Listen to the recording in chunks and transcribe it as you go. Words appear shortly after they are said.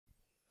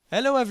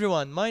Hello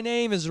everyone, my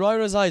name is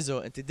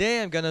rirozizo and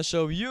today I'm gonna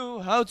show you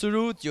how to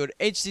root your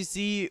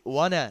HTC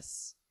One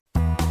S.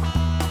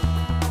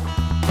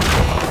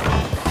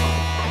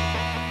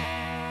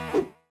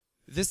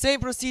 The same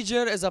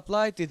procedure is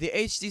applied to the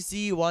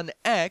HTC One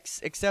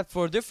X except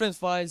for different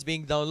files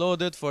being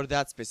downloaded for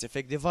that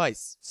specific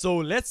device. So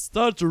let's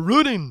start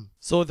rooting!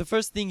 So the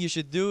first thing you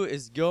should do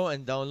is go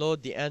and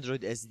download the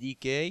Android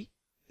Sdk.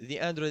 The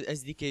Android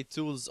Sdk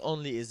tools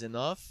only is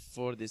enough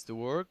for this to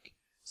work.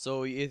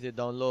 So you either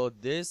download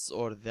this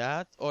or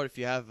that, or if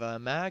you have a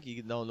Mac, you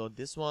can download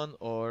this one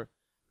or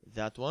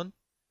that one.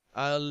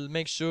 I'll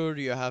make sure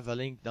you have a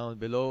link down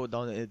below,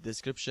 down in the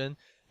description,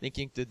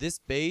 linking to this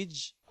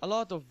page. A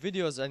lot of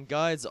videos and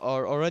guides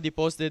are already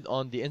posted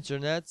on the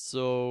internet,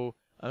 so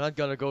I'm not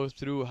gonna go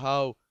through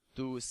how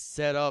to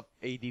set up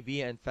Adb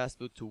and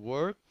Fastboot to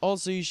work.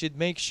 Also, you should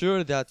make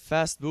sure that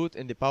Fastboot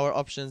in the power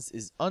options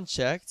is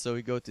unchecked. So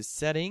we go to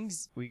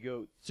settings, we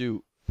go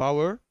to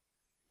power,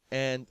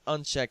 and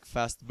uncheck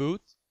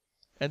Fastboot.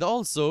 And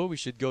also we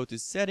should go to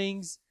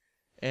settings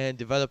and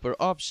developer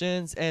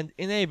options and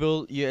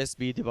enable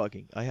USB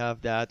debugging. I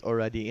have that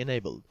already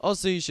enabled.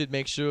 Also, you should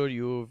make sure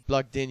you've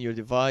plugged in your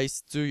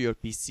device to your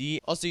PC.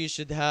 Also, you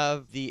should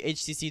have the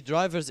HTC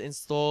drivers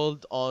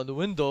installed on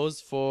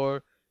Windows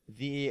for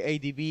the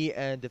Adb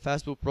and the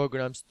Fastboot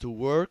programs to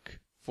work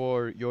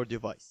for your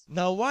device.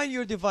 Now, while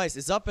your device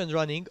is up and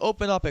running,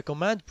 open up a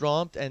command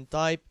prompt and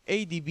type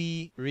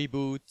Adb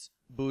Reboot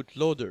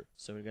Bootloader.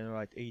 So we're gonna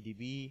write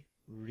Adb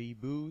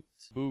Reboot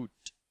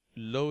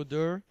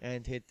Bootloader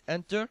and hit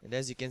enter. And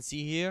as you can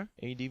see here,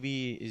 Adb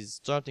is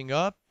starting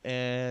up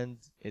and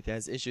it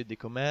has issued the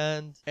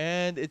command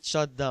and it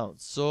shut down.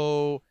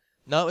 So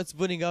now it's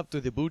booting up to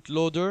the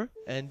bootloader,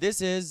 and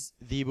this is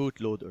the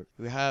bootloader.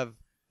 We have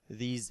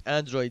these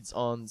androids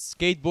on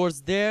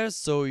skateboards there,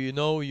 so you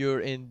know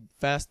you're in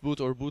Fastboot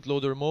or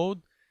bootloader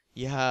mode.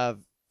 You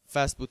have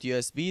Fastboot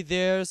USB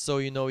there, so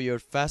you know you're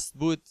in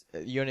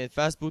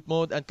Fastboot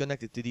mode and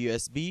connected to the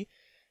USB.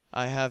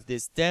 I have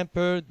this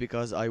tampered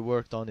because I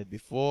worked on it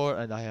before,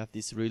 and I have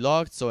this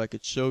relocked so I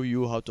could show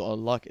you how to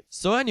unlock it.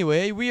 So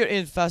anyway, we are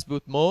in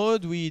Fastboot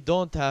mode. We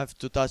don't have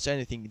to touch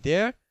anything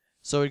there.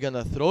 So we're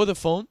gonna throw the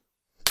phone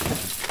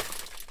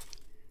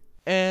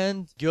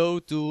and go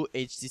to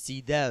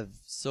HTCDev.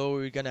 So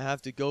we're gonna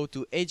have to go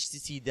to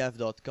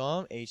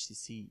HTCDev.com.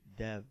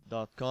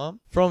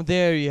 From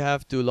there you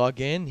have to log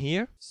in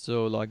here.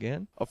 So log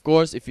in. Of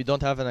course, if you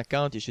don't have an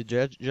account, you should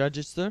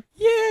register.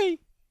 Yay!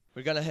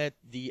 We're gonna hit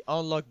the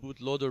unlock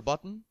bootloader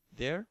button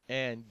there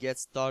and get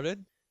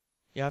started.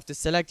 You have to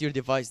select your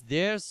device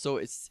there, so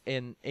it's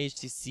in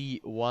HTC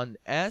One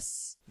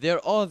S. They're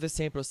all the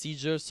same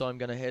procedure, so I'm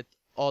gonna hit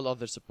all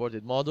other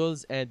supported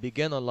models and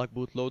begin unlock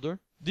bootloader.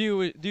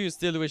 Do you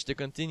still wish to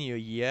continue?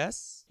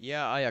 Yes.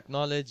 Yeah, I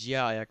acknowledge.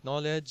 Yeah, I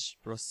acknowledge.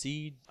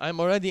 Proceed. I'm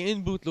already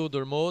in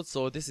bootloader mode,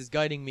 so this is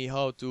guiding me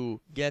how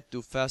to get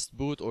to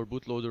Fastboot or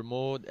bootloader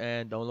mode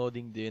and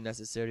downloading the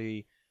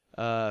necessary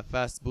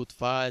Fastboot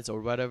files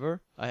or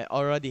whatever. I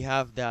already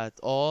have that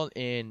all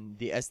in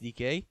the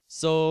SDK.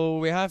 So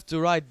we have to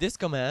write this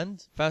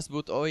command,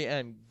 Fastboot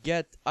OEM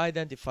get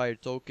identifier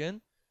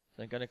token.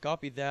 So I'm gonna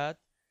copy that,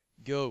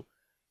 go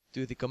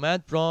to the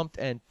command prompt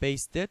and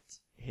paste it.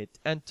 Hit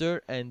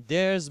enter, and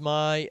there's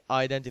my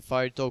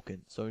identifier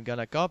token. So I'm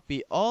gonna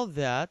copy all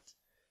that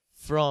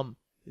from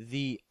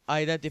the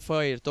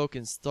identifier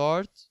token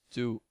start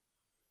to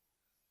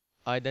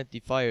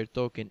identifier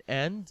token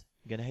end.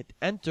 I'm gonna hit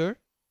enter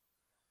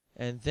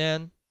and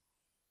then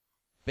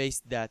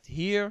paste that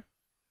here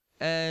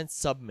and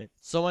submit.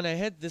 So when I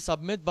hit the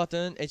submit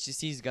button,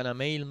 HTC is gonna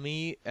mail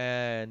me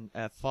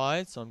a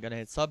file. So I'm gonna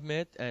hit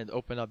submit and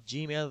open up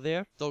Gmail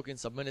there. Token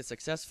submitted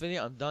successfully.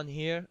 I'm done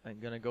here. I'm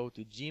gonna go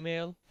to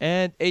Gmail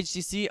and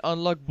HTC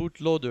unlock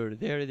bootloader.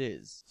 There it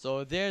is.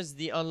 So there's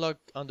the unlock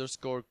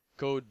underscore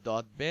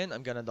code.bin.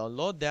 I'm gonna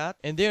download that,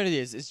 and there it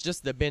is. It's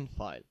just the bin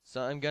file.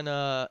 So I'm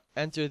gonna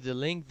enter the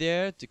link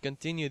there to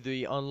continue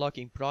the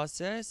unlocking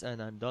process,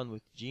 and I'm done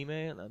with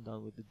Gmail. I'm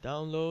done with the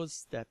downloads.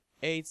 Step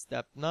 8,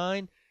 step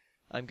 9.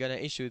 I'm gonna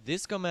issue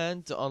this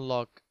command to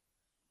unlock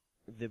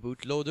the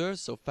bootloader.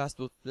 So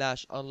Fastboot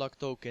flash unlock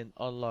token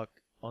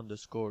unlock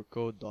underscore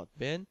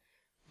code.bin.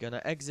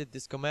 Gonna exit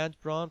this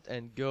command prompt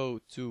and go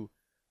to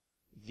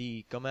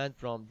the command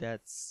prompt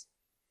that's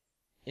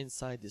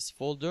inside this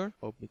folder.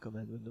 Open the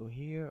command window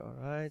here.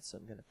 Alright, so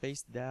I'm gonna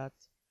paste that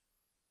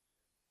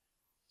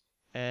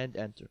and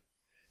enter.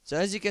 So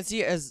as you can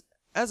see, as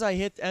I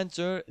hit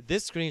enter,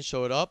 this screen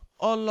showed up.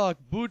 Unlock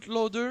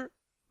bootloader.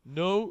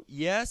 No,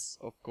 yes,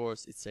 of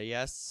course it's a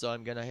yes. So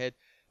I'm gonna hit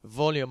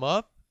volume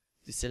up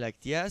to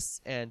select yes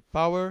and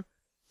power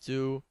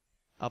to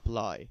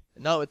apply.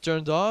 Now it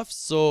turned off,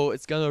 so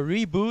it's gonna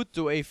reboot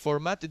to a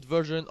formatted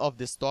version of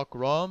the stock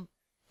ROM,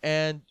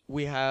 and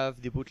we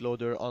have the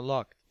bootloader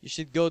unlocked. You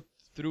should go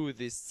through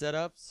this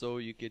setup so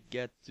you could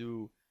get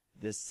to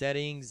the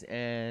settings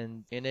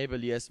and enable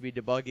USB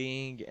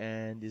debugging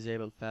and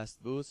disable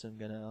Fastboot. So I'm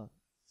gonna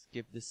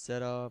skip this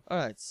setup.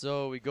 Alright,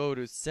 so we go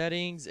to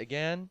settings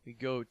again. We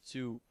go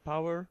to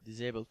power,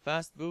 disable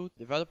Fastboot,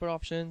 developer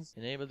options,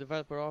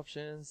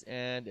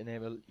 and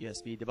enable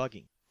USB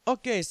debugging.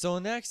 Okay, so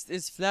next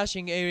is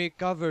flashing a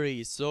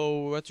recovery.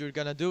 So what you're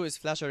gonna do is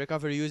flash a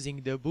recovery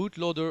using the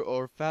bootloader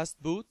or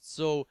Fastboot.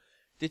 So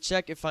to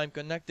check if I'm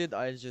connected,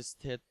 I'll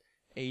just hit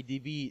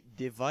Adb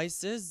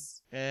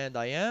devices, and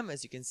I am,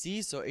 as you can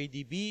see. So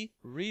Adb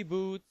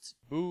Reboot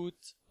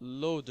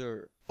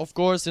Bootloader. Of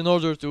course, in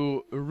order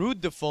to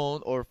root the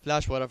phone or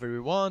flash whatever we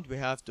want, we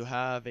have to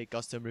have a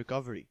custom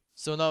recovery.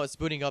 So now it's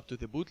booting up to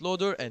the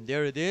bootloader, and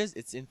there it is.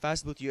 It's in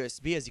Fastboot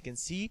USB, as you can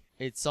see.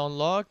 It's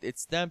unlocked,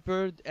 it's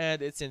tempered,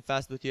 and it's in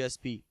Fastboot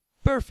USB.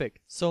 Perfect.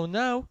 So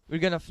now we're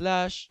gonna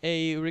flash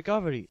a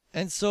recovery.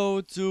 And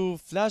so to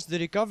flash the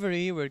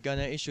recovery, we're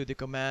gonna issue the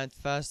command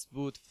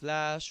fastboot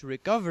flash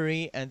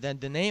recovery and then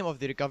the name of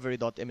the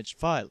recovery.image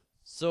file.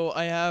 So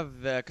I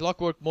have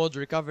clockwork mode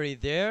recovery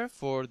there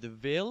for the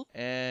vil,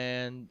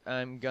 and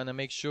I'm gonna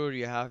make sure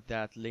you have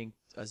that linked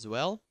as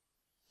well.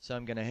 So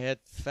I'm gonna hit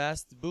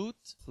fastboot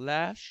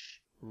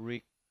flash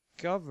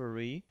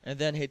recovery and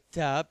then hit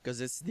tab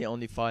because it's the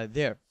only file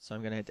there. So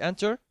I'm gonna hit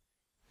enter.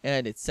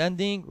 And it's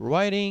sending,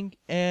 writing,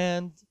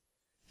 and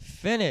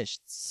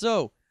finished.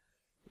 So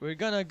we're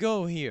gonna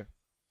go here.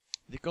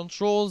 The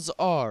controls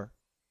are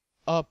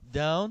up,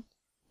 down,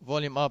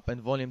 volume up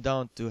and volume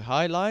down to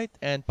highlight,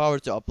 and power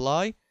to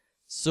apply.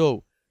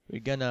 So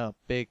we're gonna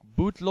pick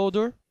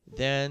bootloader,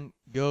 then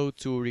go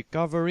to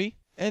recovery.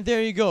 And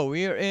there you go,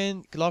 we're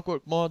in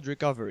clockwork mode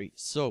recovery.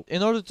 So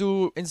in order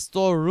to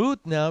install root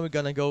now, we're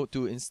gonna go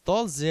to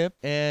install zip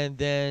and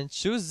then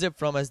choose zip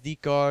from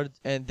SD card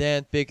and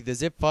then pick the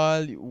zip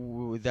file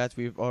that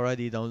we've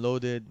already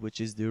downloaded, which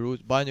is the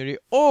root binary,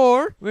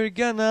 or we're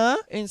gonna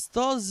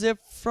install zip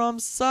from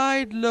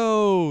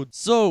sideload.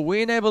 So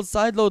we enable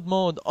sideload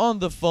mode on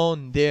the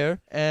phone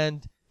there,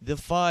 and the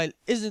file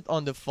isn't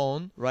on the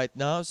phone right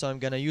now, so I'm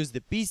gonna use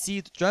the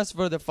PC to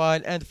transfer the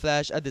file and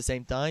flash at the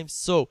same time.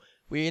 So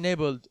we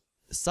enabled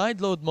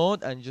sideload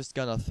mode, and just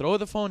gonna throw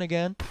the phone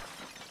again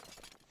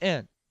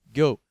and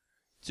go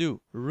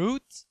to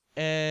root,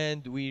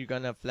 and we're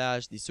gonna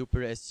flash the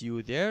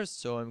Supersu there.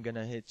 So I'm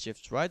gonna hit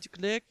shift right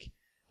click,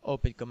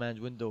 open command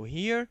window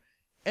here,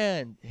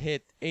 and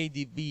hit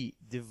Adb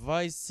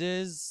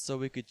devices so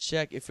we could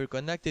check if we're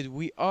connected.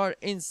 We are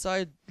in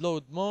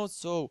sideload mode,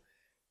 so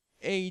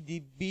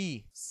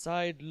Adb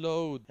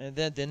sideload and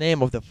then the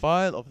name of the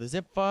file, of the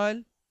zip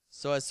file.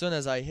 So as soon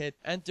as I hit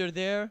enter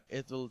there,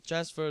 it will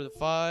transfer the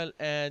file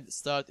and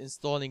start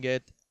installing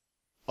it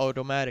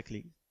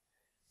automatically.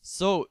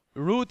 So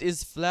root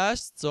is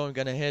flashed, so I'm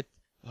gonna hit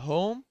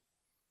home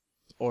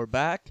or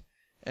back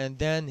and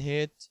then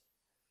hit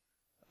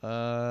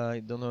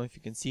I don't know if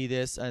you can see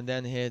this, and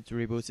then hit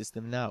reboot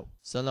system now.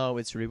 So now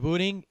it's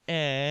rebooting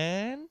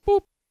and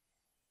boop.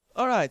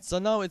 Alright, so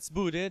now it's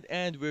booted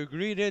and we're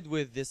greeted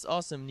with this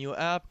awesome new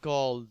app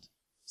called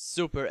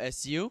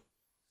Supersu.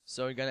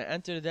 So we're gonna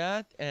enter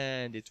that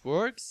and it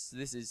works.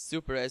 This is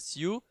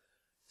Supersu.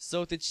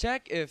 So to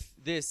check if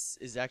this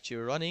is actually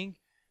running,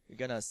 we're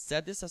gonna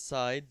set this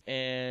aside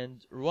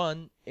and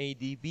run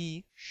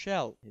Adb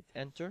shell. Hit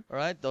enter.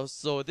 Alright,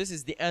 so this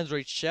is the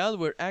Android shell.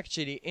 We're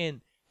actually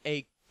in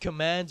a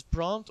command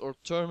prompt or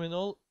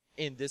terminal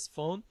in this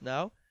phone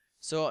now.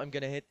 So I'm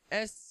gonna hit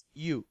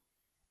SU.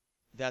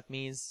 That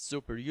means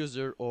super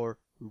user or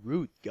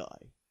root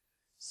guy.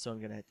 So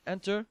I'm gonna hit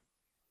enter.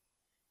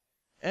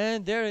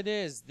 And there it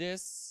is.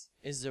 This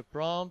is the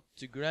prompt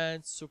to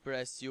grant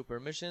Supersu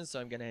permission. So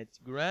I'm gonna hit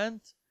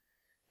grant.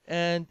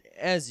 And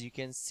as you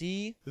can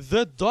see,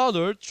 the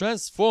dollar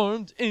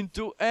transformed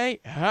into a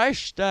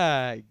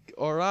hashtag.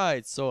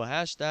 Alright, so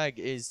hashtag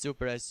is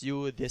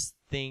Supersu. This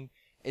thing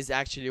is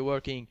actually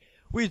working.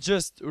 We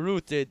just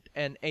rooted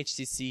an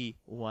HTC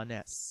One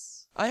S.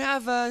 I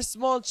have a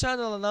small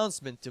channel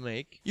announcement to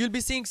make. You'll be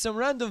seeing some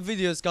random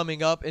videos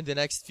coming up in the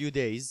next few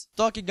days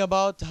talking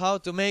about how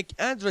to make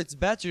Android's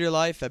battery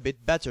life a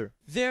bit better.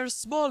 They're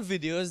small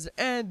videos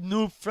and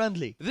noob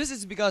friendly. This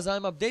is because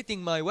I'm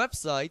updating my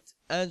website,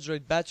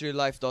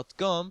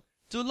 AndroidBatteryLife.com,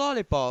 to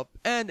Lollipop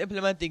and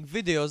implementing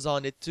videos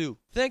on it too.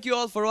 Thank you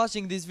all for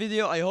watching this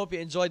video. I hope you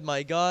enjoyed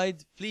my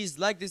guide. Please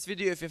like this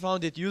video if you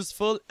found it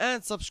useful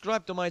and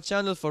subscribe to my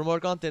channel for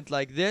more content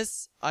like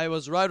this. I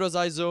was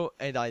rirozizo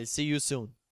and I'll see you soon.